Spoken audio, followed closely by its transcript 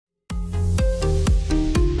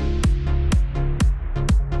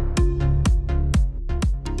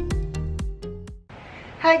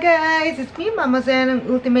Hi guys! It's me, Mama Zen, ang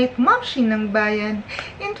ultimate momshi ng bayan.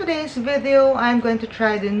 In today's video, I'm going to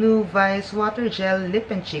try the new Vice Water Gel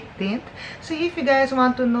Lip and Cheek Tint. So if you guys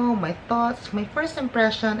want to know my thoughts, my first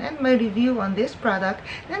impression, and my review on this product,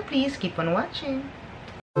 then please keep on watching.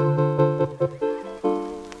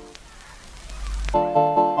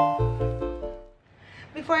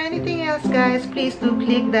 Before anything else guys, please do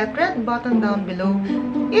click that red button down below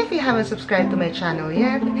if you haven't subscribed to my channel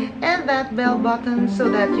yet, and that bell button so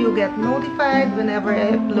that you get notified whenever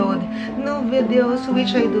I upload new videos,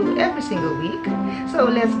 which I do every single week. So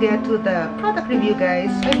let's get to the product review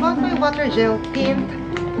guys. I bought my water gel tint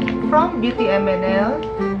from Beauty MNL.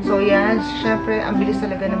 So yan, syempre ang bilis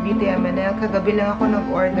talaga ng Beauty MNL. Kagabi lang ako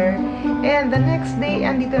nag-order and the next day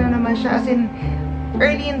andito na naman siya, as in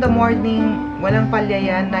early in the morning, walang palya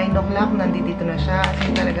yan, 9 o'clock, nandito na siya. As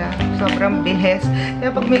in talaga, sobrang bilis. Kaya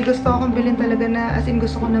pag may gusto akong bilhin talaga na, as in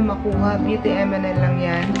gusto ko na makuha, Beauty MNL lang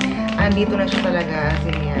yan. Andito na siya talaga, as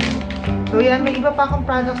in yan. So yan, may iba pa akong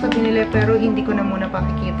products na binili, pero hindi ko na muna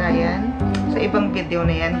pakikita yan sa ibang video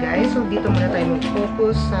na yan, guys. So dito muna tayo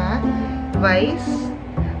mag-focus sa Vice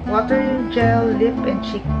Water Gel Lip and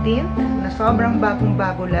Cheek Tint, na sobrang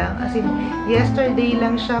bagong-bago lang. As in, yesterday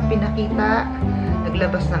lang siya pinakita.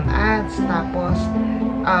 Naglabas ng ads, tapos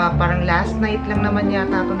parang last night lang naman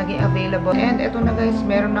yata ito naging available. And eto na guys,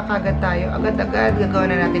 meron na kagad tayo. Agad-agad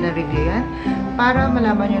gagawa na natin ang review yan para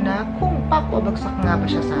malaman nyo na kung pak o bagsak nga ba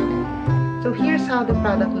siya sa akin. So here's how the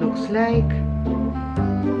product looks like.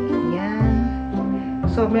 Yan.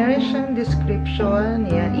 So meron siyang description,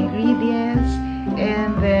 yan, ingredients,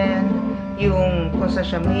 and then yung kung saan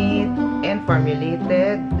siya made and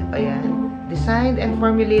formulated. Ayan. Designed and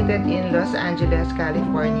formulated in Los Angeles,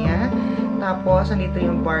 California. Tapos, nandito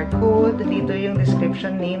yung barcode. Dito yung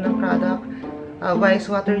description name ng product.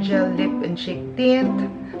 Vice Water Gel Lip and Cheek Tint.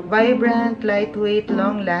 Vibrant, lightweight,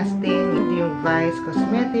 long-lasting. Ito yung Vice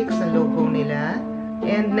Cosmetics, ang logo nila.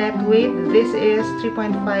 And net weight, this is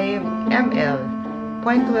 3.5 ml.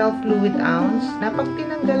 0.12 fluid ounce. Na pag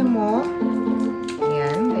tinanggal mo,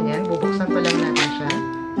 yan, ganyan, bubuksan pa lang natin siya.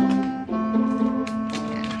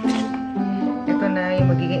 Na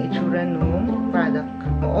yung magiging itsura nung product.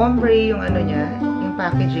 Ombre yung ano niya, yung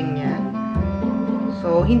packaging niya.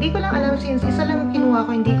 So, hindi ko lang alam, since isa lang ang kinuha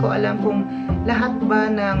ko, hindi ko alam kung lahat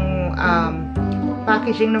ba ng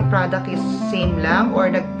packaging ng product is same lang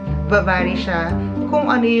or nag-vary siya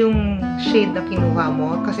kung ano yung shade na kinuha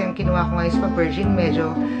mo. Kasi ang kinuha ko nga is Paberjin,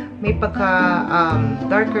 medyo may pagka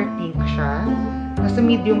darker pink siya. Nasa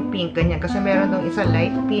medium pink, ganyan. Kasi meron doon isa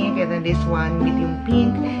light pink, and then this one, medium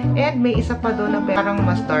pink. And may isa pa doon na parang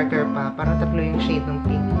mas darker pa. Parang tatlo yung shade ng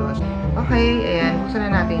pink doon. Okay, ayan. Buksan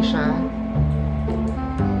na natin siya.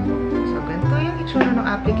 So, ganito yung itsura ng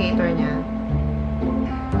applicator niya.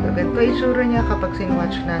 So, ganito yung itsura niya kapag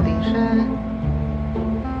sinwatch natin siya.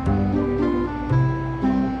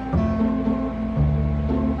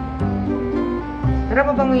 Pero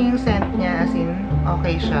mabango yung scent niya, as in,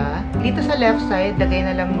 okay siya. Dito sa left side, lagay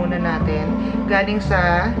na lang muna natin. Galing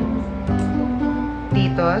sa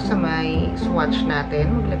dito, sa may swatch natin.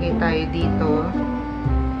 Maglagay tayo dito.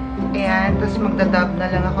 Ayan, tapos magdadab na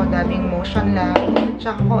lang ako, dabbing motion lang.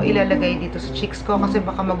 Tsaka ko ilalagay dito sa cheeks ko kasi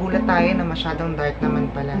baka magulat tayo na masyadong dark naman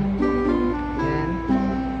pala. Ayan.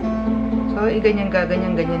 So,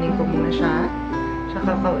 ganyan-ganyanin ko muna siya.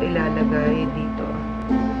 Tsaka ko ilalagay dito.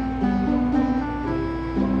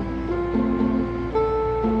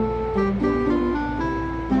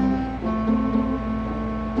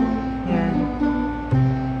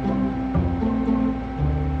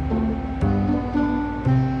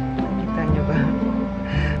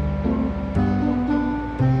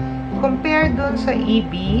 Compare dun sa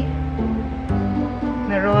EB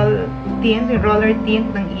na roller tint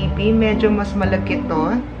ng EB, medyo mas malagkit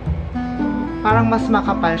to. Parang mas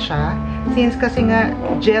makapal siya. Since kasi nga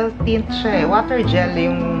gel tint siya eh. Water gel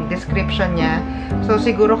yung description niya. So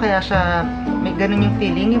siguro kaya siya may ganun yung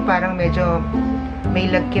feeling, yung parang medyo may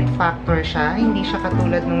lagkit factor siya. Hindi siya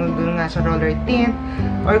katulad nung dun nga sa roller tint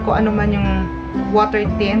or kung ano man yung water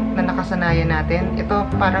tint na nakasanayan natin. Ito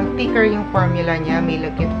parang thicker yung formula niya, may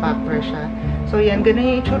lagkit factor siya. So yan, ganun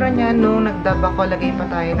yung itsura niya. Nung nagdab ako, lagay pa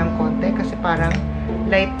tayo ng konti kasi parang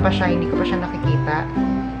light pa siya, hindi ko pa siya nakikita.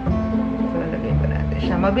 So lagay pa natin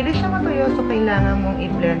siya. Mabilis siya matuyo, so kailangan mong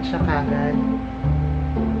i-blend siya kagad.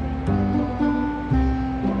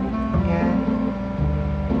 Yan.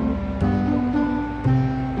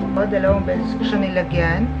 O, dalawang beses ko siya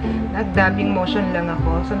nilagyan. Nag-dabbing motion lang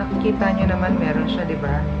ako. So, nakikita nyo naman meron siya,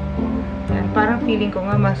 diba? Yan. Parang feeling ko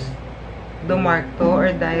nga mas dumark to or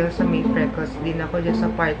dahil sa may freckles din ako dyan sa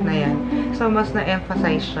part na yan. So, mas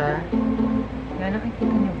na-emphasize siya. Yan, nakikita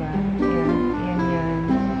nyo ba? Yan, yan.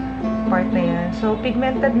 Part na yan. So,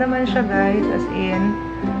 pigmented naman siya, guys, as in.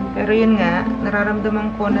 Pero yun nga,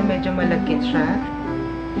 nararamdaman ko na medyo malagkit siya.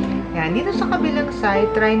 Yan, dito sa kabilang side,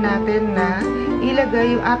 try natin na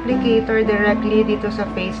ilagay yung applicator directly dito sa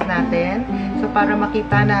face natin. So, para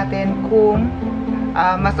makita natin kung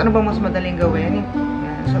ano bang mas madaling gawin.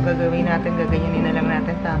 Yan, so, gagawin natin, gaganyanin na lang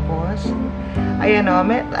natin. Tapos, ayan o,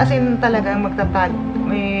 as in talagang magtatag,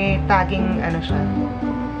 may tagging, ano siya,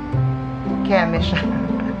 keme siya.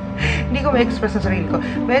 Hindi ko ma-express sa sarili ko.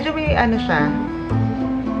 Medyo may, ano siya,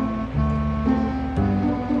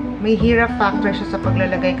 may hirap factor siya sa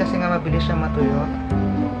paglalagay kasi nga mabilis siyang matuyo.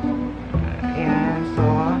 Ayan, so,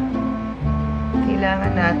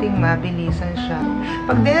 kailangan nating mabilisan siya.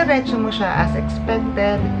 Pag diretso mo siya as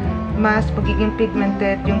expected, mas magiging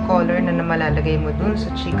pigmented yung color na malalagay mo dun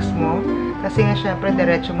sa cheeks mo. Kasi nga, syempre,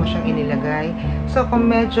 diretso mo siyang inilagay. So, kung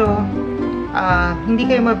medyo hindi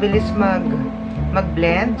kayo mabilis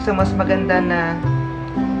mag-blend, so mas maganda na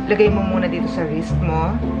lagay mo muna dito sa wrist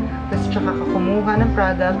mo. Tapos, tsaka ka kumuha ng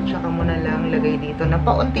product, tsaka mo na lang lagay dito. Na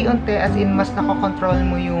paunti-unti, as in, mas nakokontrol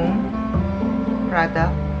mo yung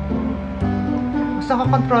product. Mas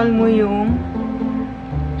nakokontrol mo yung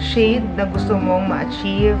shade na gusto mong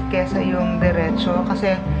ma-achieve kesa yung diretso.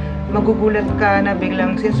 Kasi, magugulat ka na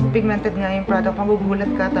biglang, since pigmented nga yung product, magugulat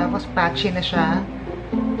ka, tapos patchy na siya.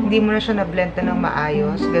 Hindi mo na siya na-blend na ng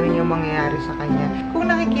maayos. Ganun yung mangyayari sa kanya. Kung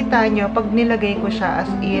nakikita nyo, pag nilagay ko siya, as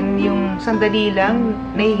in, yung sandali lang,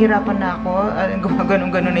 nahihirapan na ako.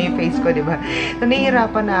 Gumagano'n-ganon na yung face ko, diba? So,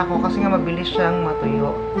 nahihirapan na ako kasi nga mabilis siyang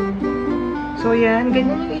matuyo. So, yan.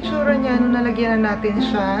 Ganyan yung itsura niya nung nalagyan na natin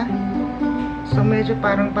siya. So, medyo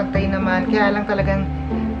parang pantay naman. Kaya lang talagang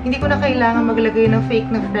hindi ko na kailangan maglagay ng fake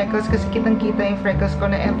na freckles kasi kitang-kita yung freckles ko,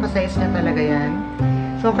 na-emphasize niya talaga yan.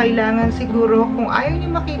 So, kailangan siguro, kung ayaw niyo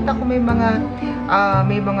makita kung may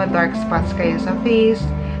mga dark spots kayo sa face,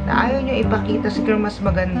 na ayaw niyo ipakita, siguro mas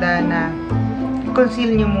maganda na conceal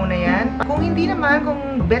niyo muna yan. Kung hindi naman, kung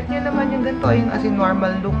bet niyo naman yung ganito, yung as in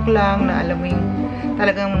normal look lang, na alam mo yung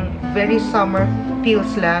talagang very summer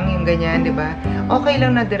feels lang, yung ganyan, di ba? Okay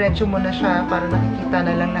lang na diretso mo na siya para nakikita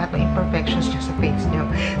na lang lahat ng imperfections niya sa face niyo.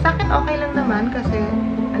 Sa akin, okay lang naman kasi,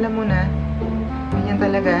 alam mo na, ganyan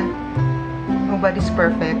talaga. Nobody's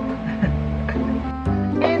perfect.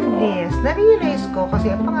 And this, na-realize ko kasi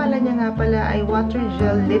ang pangalan niya nga pala ay Water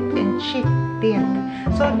Gel Lip and Cheek Tint.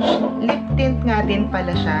 So, lip tint nga din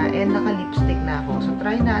pala siya and naka-lipstick na ako. So,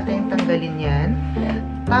 try natin tanggalin yan.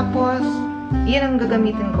 Tapos, yan ang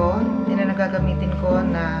gagamitin ko. Yan ang nagagamitin ko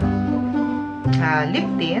na lip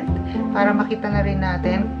tint para makita na rin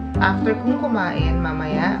natin after kung kumain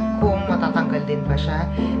mamaya kung matatanggal din ba siya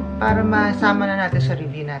para masama na natin sa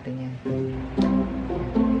review natin yan.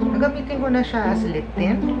 Gagamitin ko na siya as lip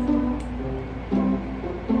tint.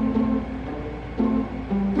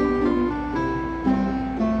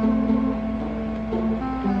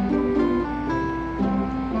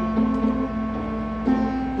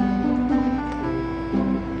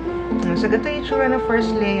 So, ganito yung itsura ng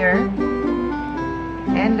first layer.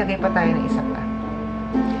 And, lagay pa tayo ng isa pa.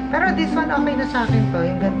 Pero this one, okay na sa akin to.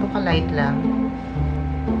 Yung ganito ka-light lang.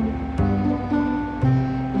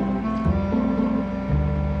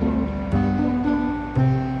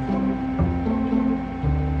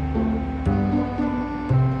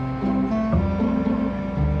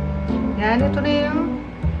 Yan, ito na yung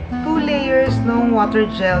 2 layers ng water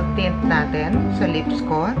gel tint natin sa lips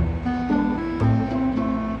ko.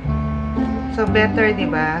 So, better,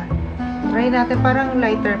 diba? Try natin, parang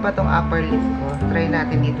lighter pa tong upper lip ko. Try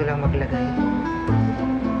natin dito lang maglagay.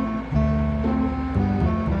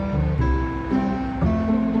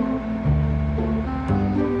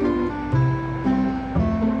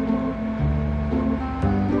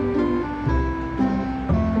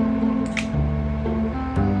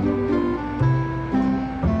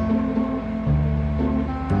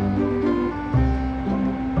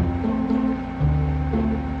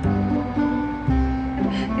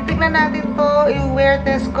 Tignan natin to, i-wear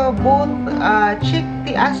test ko both cheek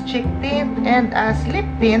tint and as lip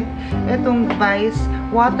tint. Itong Vice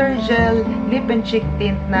Water Gel Lip and Cheek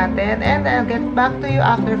Tint natin. And I'll get back to you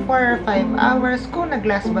after 4 or 5 hours kung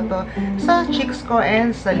nag-last ba to sa cheeks ko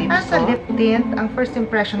and sa lips ko. Sa lip tint, ang first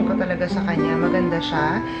impression ko talaga sa kanya, maganda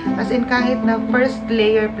siya. As in, kahit na first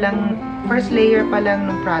layer pa lang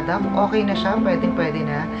ng product, okay na siya, pwede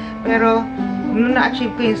na. Pero, nung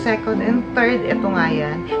na-achieve ko yung second and third, ito nga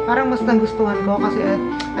yan. Parang mas nagustuhan ko kasi,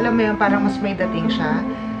 alam mo yan, parang mas may dating siya.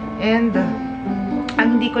 And,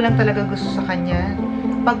 ang hindi ko lang talaga gusto sa kanya,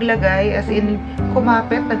 paglagay, as in,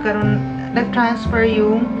 kumapit, nag-transfer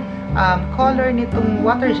yung color nitong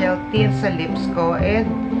water gel tint sa lips ko. And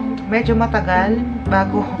medyo matagal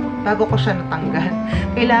bago ko siya natanggal.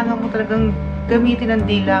 Kailangan mo talagang gamitin ang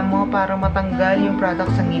dila mo para matanggal yung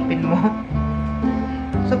product sa ngipin mo.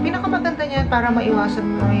 So, pinakamaganda niyan para maiwasan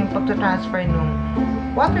mo yung pagta-transfer ng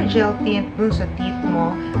water gel tint dun sa teeth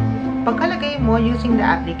mo. Pagkalagay mo using the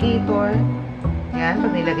applicator, yan,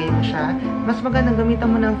 pag nilagay mo siya, mas magandang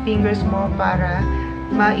gamitan mo ng fingers mo para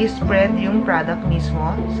ma-spread yung product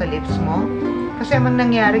mismo sa lips mo. Kasi ang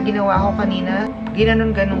nangyari, ginawa ko kanina,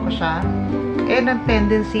 ginanon-ganon ko siya, and ang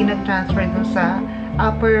tendency na transfer dun sa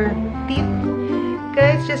upper teeth.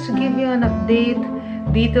 Guys, just to give you an update,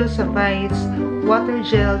 dito sa Bites water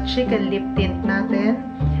gel chicken lip tint natin.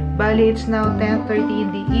 Bali, it's now 10:30 in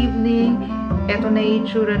the evening. Ito na yung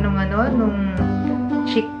itsura nung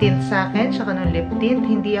cheek tint sa akin, saka nung lip tint.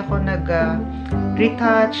 Hindi ako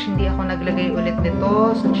retouch, hindi ako naglagay ulit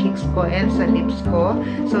nito sa cheeks ko and sa lips ko.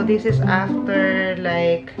 So, this is after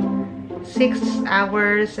like 6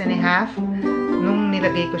 hours and a half nung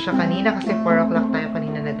nilagay ko siya kanina kasi 4 o'clock tayo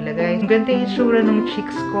kanina naglagay. Ang ganda yung itsura ng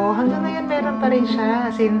cheeks ko. Hanggang ngayon meron pa rin siya.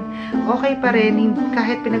 As in, okay pa rin.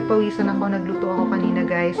 Kahit pinagpawisan ako, nagluto ako kanina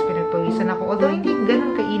guys, pinagpawisan ako. Although hindi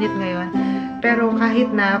ganun kainit ngayon, pero kahit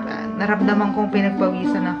na naramdaman kong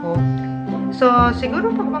pinagpawisan ako. So, siguro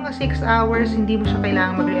pag mga 6 hours, hindi mo siya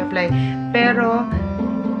kailangan mag-reapply. Pero,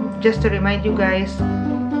 just to remind you guys,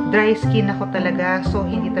 dry skin ako talaga. So,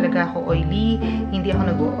 hindi talaga ako oily. Hindi ako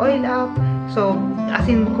nag-oil up. So,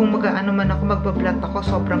 as in, kung mag-ano man ako, magbablot ako,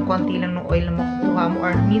 sobrang konti lang ng oil na makukuha mo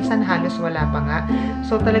or minsan halos wala pa nga.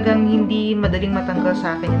 So, talagang hindi madaling matanggal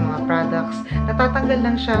sa akin yung mga products. Natatanggal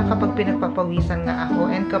lang siya kapag pinagpapawisan nga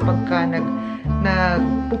ako and kapag ka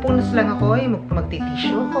nagpupunas lang ako,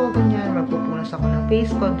 magti-tissue ako, ganyan, magpupunas ako ng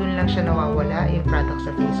face ko, dun lang siya nawawala, yung product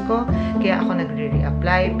sa face ko. Kaya ako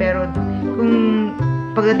nagre-reapply. Pero, kung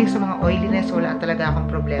pagdating sa mga oiliness, wala talaga akong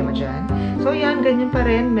problema dyan. So, yan, ganyan pa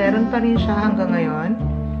rin. Meron pa rin siya hanggang ngayon.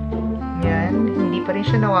 Yan, hindi pa rin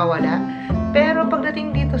siya nawawala. Pero,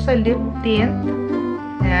 pagdating dito sa lip tint,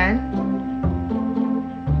 yan,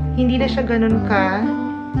 hindi na siya ganun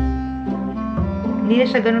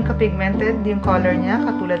ka-pigmented yung color niya,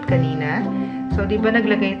 katulad kanina. So, di ba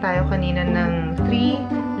naglagay tayo kanina ng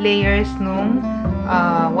 3 layers nung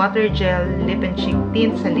water gel lip and cheek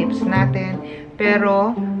tint sa lips natin.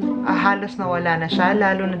 Pero, halos nawala na siya,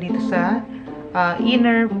 lalo na dito sa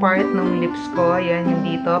inner part ng lips ko. Ayan, yung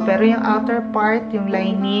dito. Pero yung outer part, yung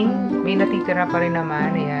lining, may natitira pa rin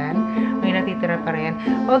naman. Ayan, may natitira pa rin.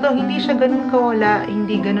 Although, hindi siya ganun kawala,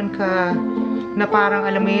 hindi ganun ka, na parang,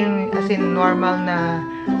 alam mo yung, as in, normal na,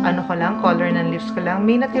 ano ko lang, color ng lips ko lang.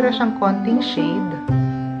 May natira siyang konting shade.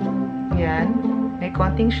 Ayan, may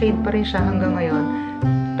konting shade pa rin siya hanggang ngayon.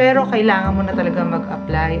 Pero, kailangan mo na talaga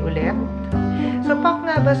mag-apply ulit. So, PAK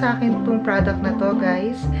nga ba sa akin itong product na to,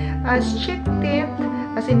 guys? As cheek tint,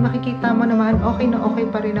 as in makikita mo naman, okay na okay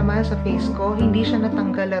pa rin naman sa face ko. Hindi siya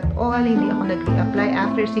natanggal at all. Hindi ako nag-reapply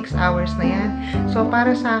after 6 hours na yan. So,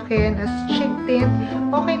 para sa akin, as cheek tint,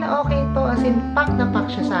 okay na okay ito. As in, PAK na PAK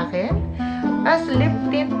siya sa akin. As lip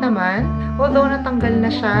tint naman, although natanggal na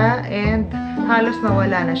siya and halos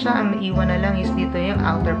nawala na siya, ang naiwan na lang is dito yung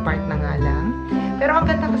outer part na nga lang. Pero ang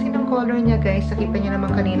ganda kasi ng color niya, guys. Nakita niyo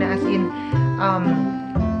naman kanina, as in,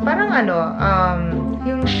 parang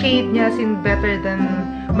yung shade niya, as in, better than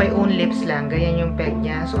my own lips lang. Ganyan yung peg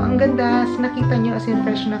niya. So, ang ganda. Nakita niyo, as in,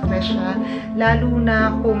 fresh na fresh siya. Lalo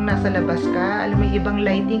na kung nasa labas ka. Alam mo, ibang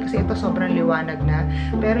lighting, kasi ito sobrang liwanag na.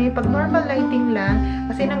 Pero yung pag normal lighting lang,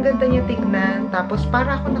 as in, ang ganda niya tignan. Tapos,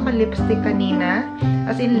 para ako naka-lipstick kanina.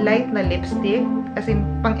 As in, light na lipstick. As in,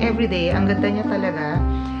 pang everyday. Ang ganda niya talaga.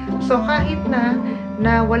 So, kahit na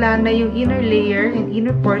wala na yung inner layer and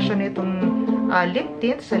inner portion nitong lip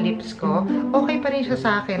tint sa lips ko, okay pa rin siya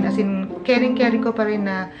sa akin. As in, caring-carry ko pa rin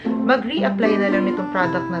na mag-re-apply na lang nitong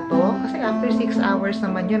product na to. Kasi after 6 hours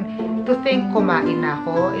naman yun. To think, kumain na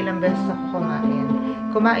ako. Ilang beses ako kumain.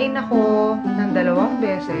 Kumain ako ng 2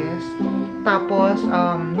 beses. Tapos,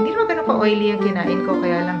 hindi naman ganun pa-oily yung kinain ko.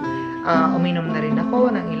 Kaya lang, uminom na rin ako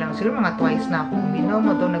ng ilang, siguro mga twice na ako uminom,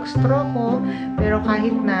 although nag-straw ko, pero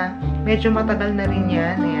kahit na medyo matagal na rin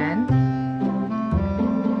yan, ayan,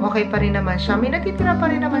 okay pa rin naman siya. May natitira pa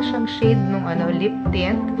rin naman siyang shade nung lip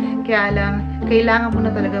tint, kaya lang, kailangan mo na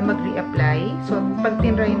talaga mag-reapply. So, pag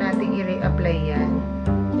tinry natin i-reapply yan,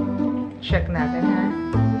 check natin ha.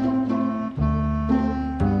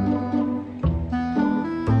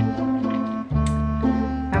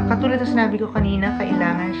 Katulad na sinabi ko kanina,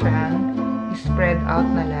 kailangan siyang spread out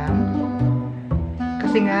na lang.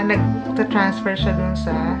 Kasi nga, nag-transfer siya dun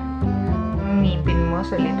sa ngipin mo,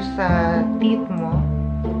 sa lips, sa teeth mo.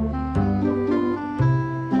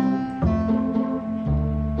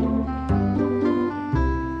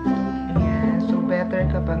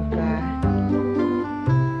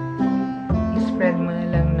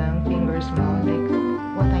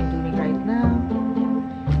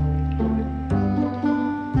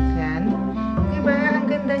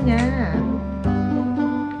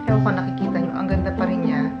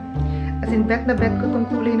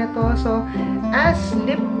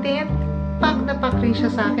 lip tint. Pack na pack rin siya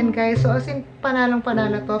sa akin, guys. So, as in,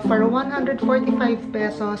 panalong-panalo to for 145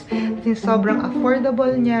 pesos. As in, sobrang affordable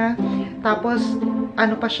niya. Tapos,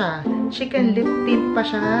 ano pa siya? Chicken lip tint pa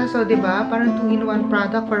siya. So, diba? Parang 2-in-1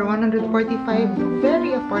 product for 145.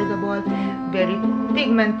 Very affordable. Very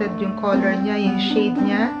pigmented yung color niya, yung shade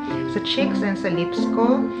niya sa cheeks and sa lips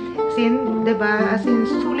ko. As in, diba? As in,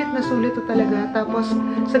 sulit na sulit to talaga. Tapos,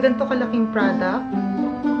 sa ganito kalaking product,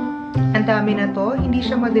 ang dami na to, hindi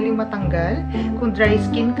siya madaling matanggal. Kung dry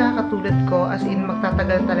skin ka, katulad ko, as in,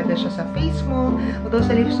 magtatagal talaga siya sa face mo. Although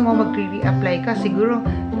sa lips mo, mag-re-apply ka, siguro,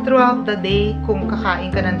 throughout the day, kung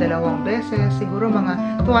kakain ka ng 2 beses, siguro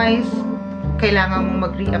mga twice, kailangan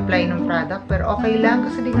mo mag-re-apply ng product. Pero okay lang,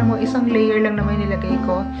 kasi tignan mo, isang layer lang naman nilagay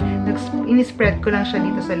ko. In-spread ko lang siya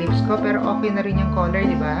dito sa lips ko, pero okay na rin yung color,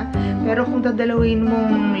 di ba? Pero kung dadalawin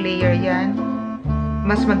mong layer yan,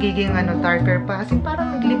 mas magiging darker pa. Kasi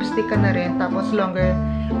parang nag-lipstick ka na rin, tapos longer,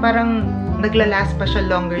 parang naglalast pa siya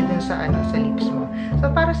longer dun sa sa lips mo. So,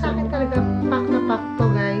 para sa akin talaga, pack na pack to,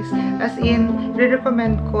 guys. As in,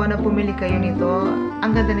 re-recommend ko na pumili kayo nito.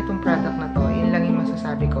 Ang ganda nitong product na to. Yun lang yung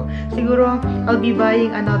masasabi ko. Siguro, I'll be buying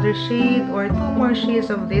another shade or 2 more shades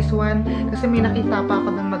of this one. Kasi may nakita pa ako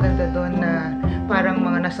ng maganda doon na parang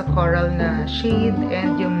mga nasa coral na shade.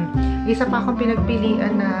 And yung isa pa akong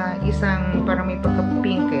pinagpilian na isang parang may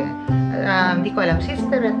pagka-pink eh. Hindi ko alam,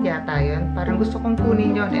 sisterette yata yun. Parang gusto kong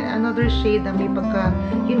kunin yun. And another shade na may pagka,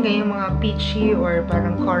 yun nga yung mga peachy or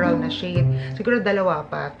parang coral na shade. Siguro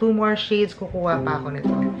 2 pa. 2 more shades, kukuha pa ako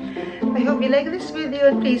nito. I hope you like this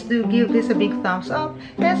video and please do give this a big thumbs up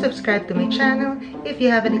and subscribe to my channel. If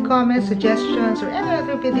you have any comments, suggestions, or any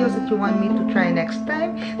other videos that you want me to try next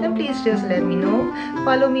time, then please just let me know.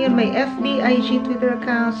 Follow me on my FB, IG, Twitter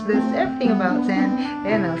accounts. That's everything about Zen.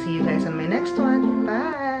 And I'll see you guys on my next one.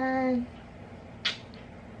 Bye!